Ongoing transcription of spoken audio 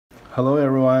Hello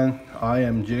everyone, I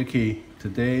am Jackie.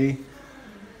 Today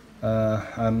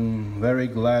I'm very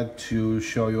glad to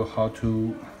show you how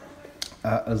to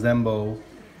assemble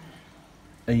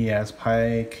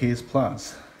NESPI CASE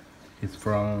Plus. It's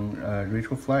from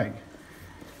Retro Flag,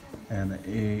 and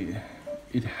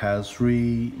it has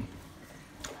three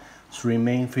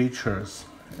main features,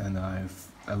 and I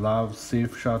love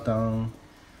safe shutdown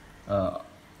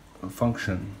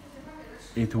function.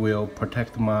 It will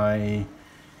protect my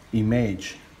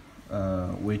image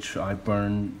which I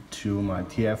burn to my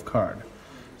TF card,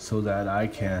 so that I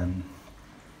can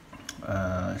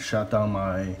shut down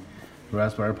my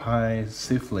Raspberry Pi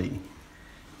safely.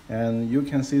 And you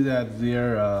can see that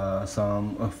there are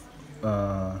some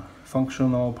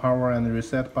functional power and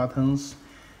reset buttons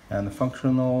and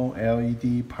functional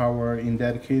LED power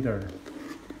indicator.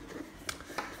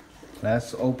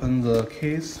 Let's open the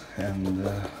case and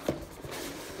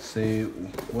see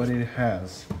what it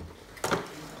has.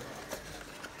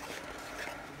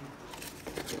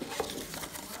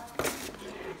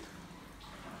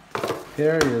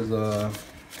 Here is a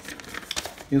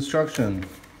instruction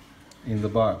in the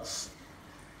box,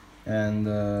 and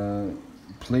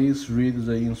please read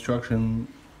the instruction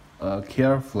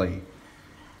carefully.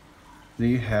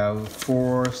 They have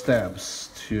 4 steps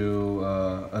to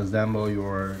assemble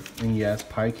your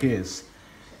NESPI case,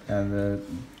 and the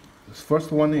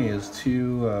first one is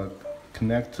to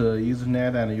connect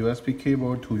Ethernet and USB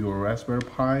cable to your Raspberry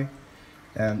Pi,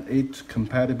 and it's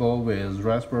compatible with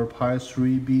Raspberry Pi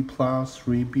 3B Plus,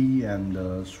 3B, and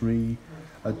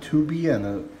 2B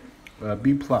and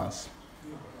B Plus.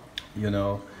 You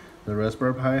know, the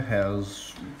Raspberry Pi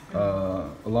has a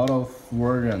lot of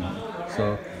versions,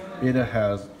 so it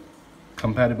has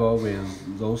compatible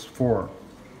with those 4.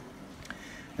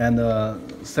 And the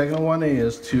second one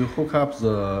is to hook up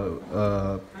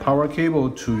the power cable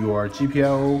to your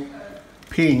GPIO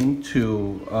pin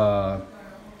to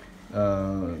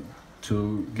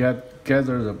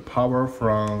gather the power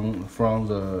from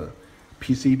the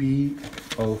PCB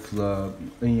of the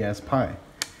NESPI.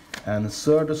 And the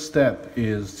third step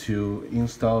is to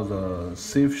install the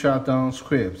safe shutdown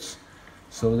scripts,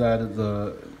 so that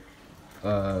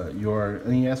your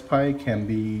NESPI can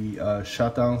be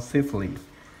shut down safely.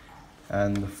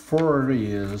 And fourth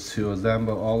is to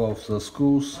assemble all of the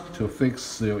screws to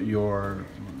fix your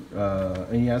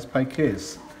NESPI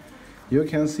case. You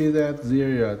can see that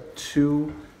there are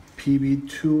 2 PB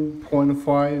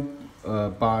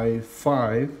 2.5 by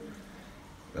 5.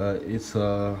 It's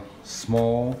a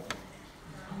smaller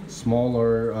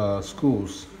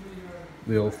screws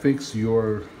will fix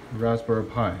your Raspberry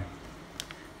Pi.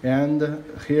 And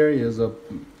here is a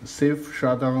safe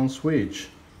shutdown switch.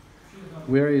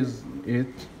 Where is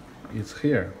it? It's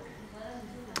here.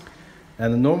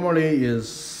 And normally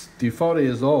default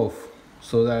is off,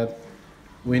 so that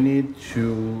we need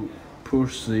to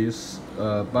push this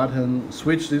button,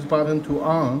 switch this button to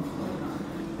on,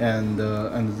 and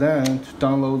then to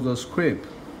download the script.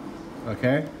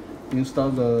 Okay,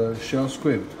 install the shell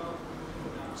script,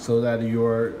 so that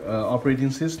your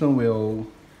operating system will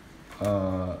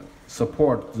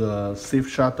support the safe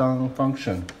shutdown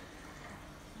function.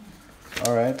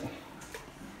 All right,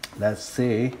 let's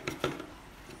see.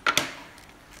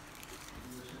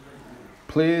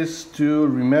 Please do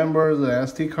remember the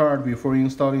SD card before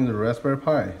installing the Raspberry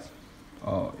Pi.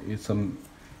 Oh, it's a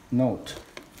note.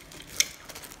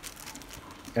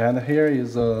 And here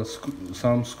is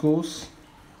some screws.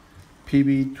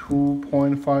 PB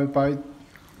 2.5 by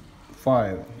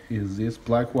 5 is this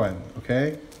black one,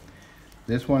 okay?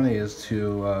 This one is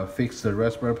to fix the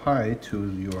Raspberry Pi to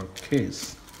your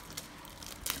case.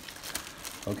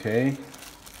 Okay,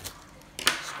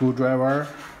 screwdriver,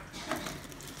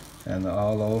 and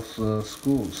all of the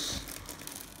screws.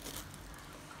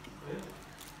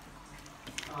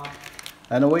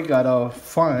 And we got a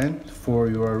fan for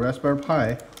your Raspberry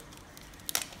Pi.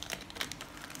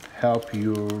 Help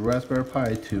your Raspberry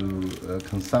Pi to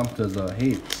consume the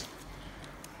heat.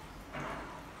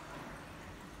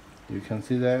 You can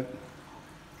see that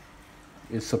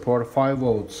it supports 5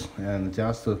 volts and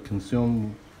just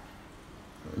consume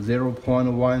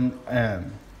 0.1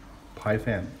 amp Pi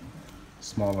fan.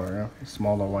 Smaller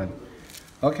one.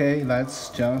 Okay, let's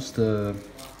just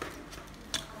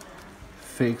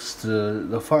fix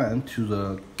the fan to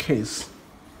the case.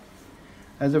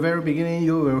 At the very beginning,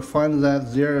 you will find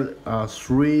that there are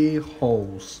 3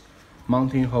 holes,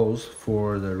 mounting holes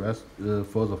for the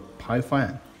Pi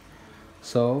fan.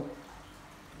 So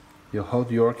you hold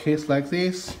your case like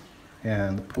this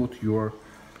and put your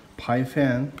Pi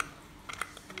fan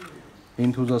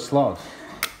into the slot.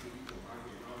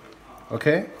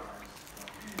 Okay,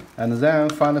 and then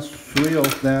find three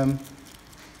of them.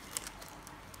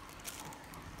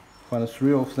 Find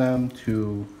three of them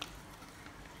to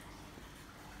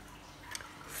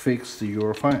fix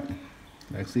your fan,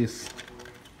 like this.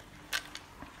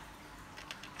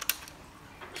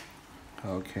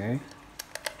 Okay.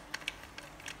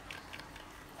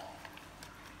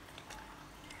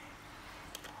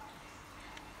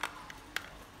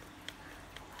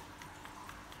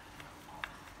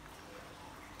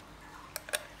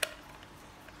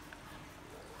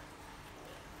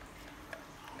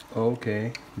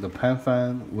 Okay, the pan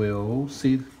fan will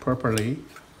sit properly.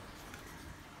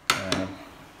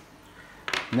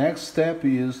 Next step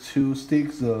is to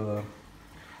stick the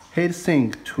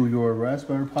heatsink to your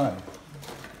Raspberry Pi.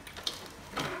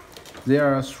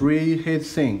 There are three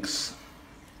heatsinks: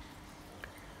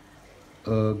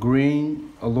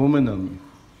 green aluminum,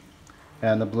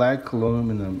 and a black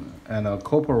aluminum, and a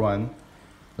copper one.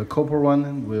 The copper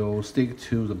one will stick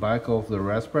to the back of the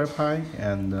Raspberry Pi,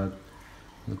 and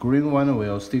the green one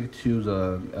will stick to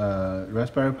the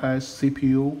Raspberry Pi's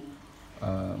CPU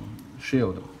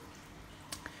shield.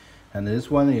 And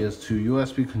this one is to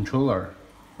USB controller.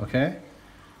 Okay?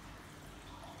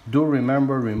 Do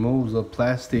remember remove the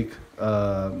plastic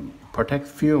protect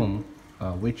film,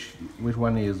 which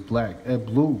one is black,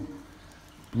 blue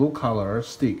color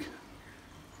stick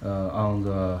on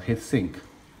the heatsink.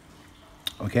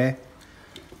 Okay?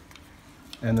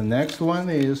 And the next one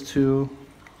is to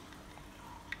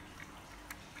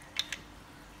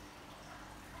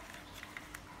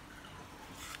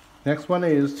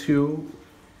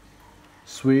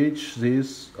switch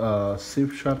this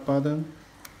shift shut button.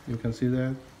 You can see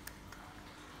that.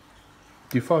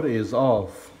 Default is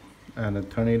off, and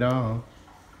turn it on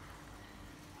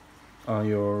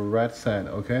your right side.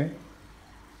 Okay?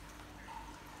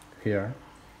 Here.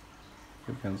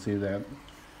 You can see that.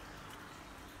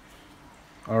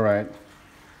 Alright.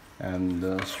 And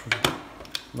the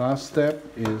last step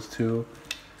is to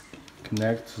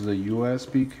connect the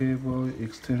USB cable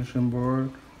extension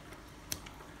board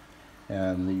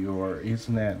and your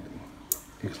Ethernet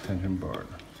extension board,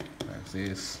 like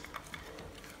this.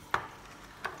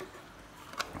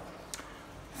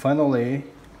 Finally,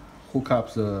 hook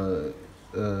up the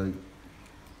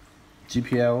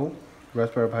GPIO,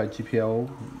 Raspberry Pi GPIO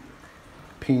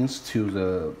pins to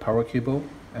the power cable,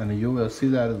 and you will see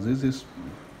that this is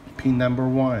pin number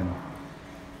 1.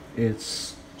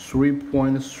 It's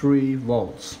 3.3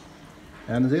 volts,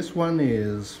 and this one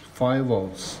is 5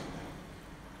 volts,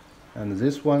 and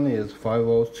this one is 5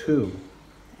 volts too.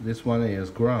 This one is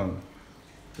ground.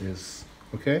 Is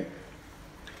okay.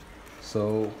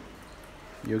 So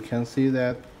you can see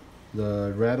that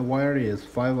the red wire is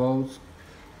 5 volts,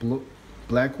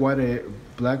 black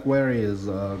wire is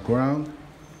ground.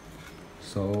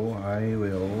 So I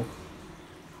will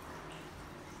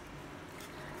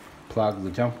plug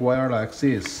the jump wire like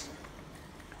this.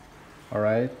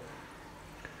 Alright,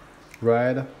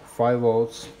 red 5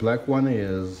 volts, black one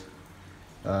is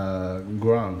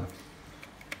ground.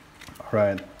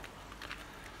 Alright,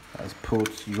 let's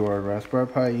put your Raspberry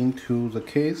Pi into the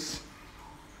case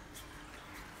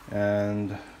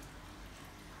and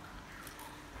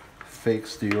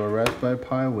fix your Raspberry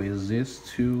Pi with these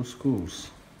two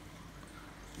screws,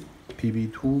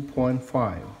 PB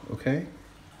 2.5, okay?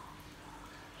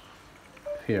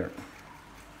 Here.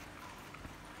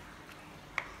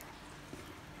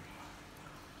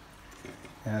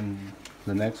 And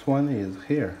the next one is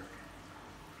here.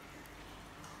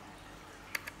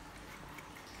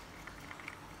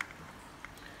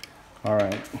 All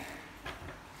right.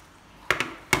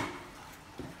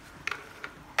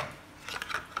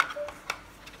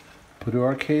 Put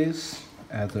your case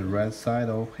at the right side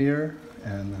of here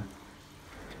and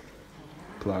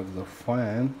plug the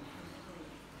fan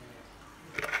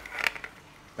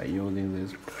by using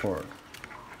this port.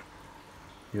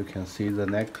 You can see the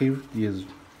negative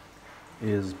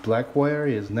is black wire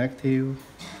is negative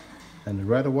and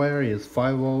red wire is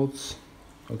 5 volts.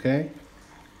 Okay,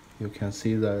 you can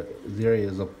see that there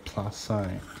is a plus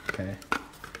sign. Okay,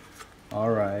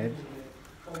 all right,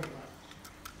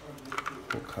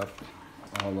 hook up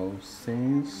all those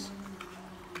things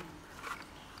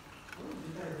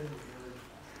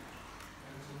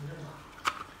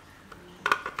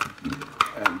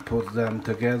and put them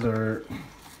together.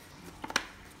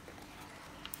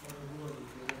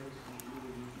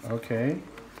 Okay.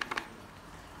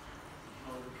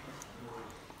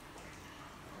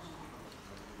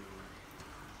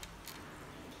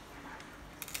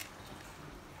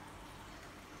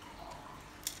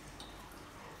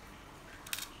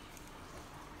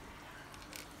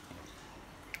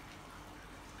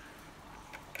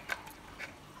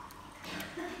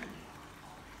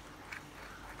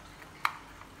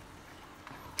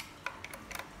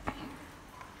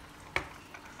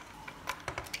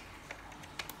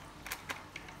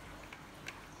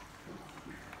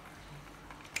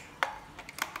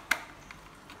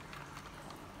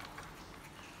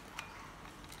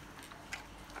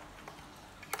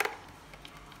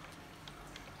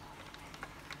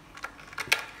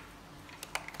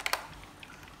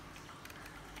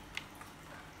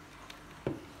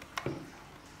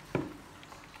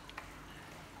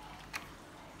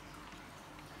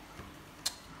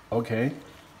 Okay,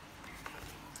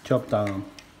 drop down,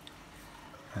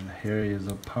 and here is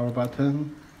a power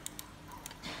button,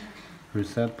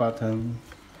 reset button,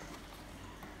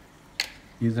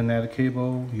 Ethernet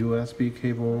cable, USB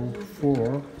cable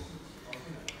 4,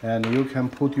 and you can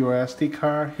put your SD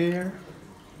card here.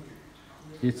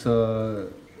 It's a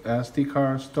SD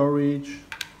card storage.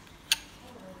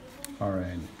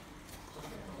 Alright,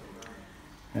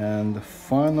 and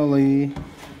finally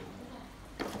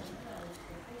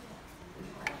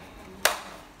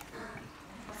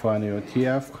find your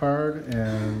TF card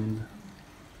and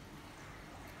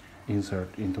insert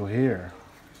into here,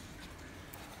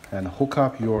 and hook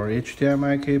up your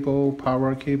HDMI cable,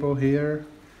 power cable here,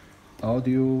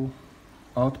 audio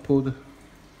output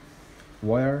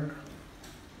wire,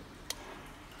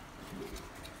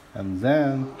 and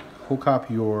then hook up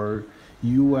your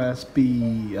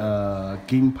USB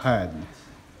gamepad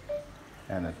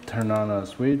and turn on a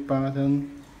switch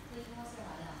button,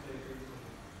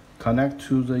 connect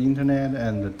to the internet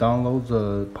and download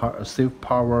the safe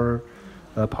power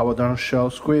power down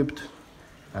shell script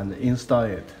and install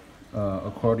it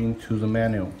according to the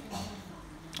manual.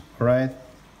 Alright,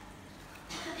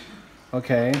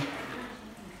 okay,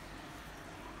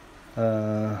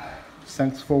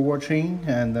 thanks for watching,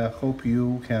 and I hope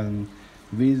you can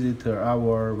visit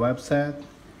our website.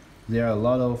 There are a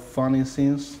lot of funny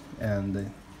things,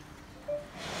 and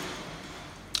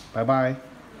bye bye.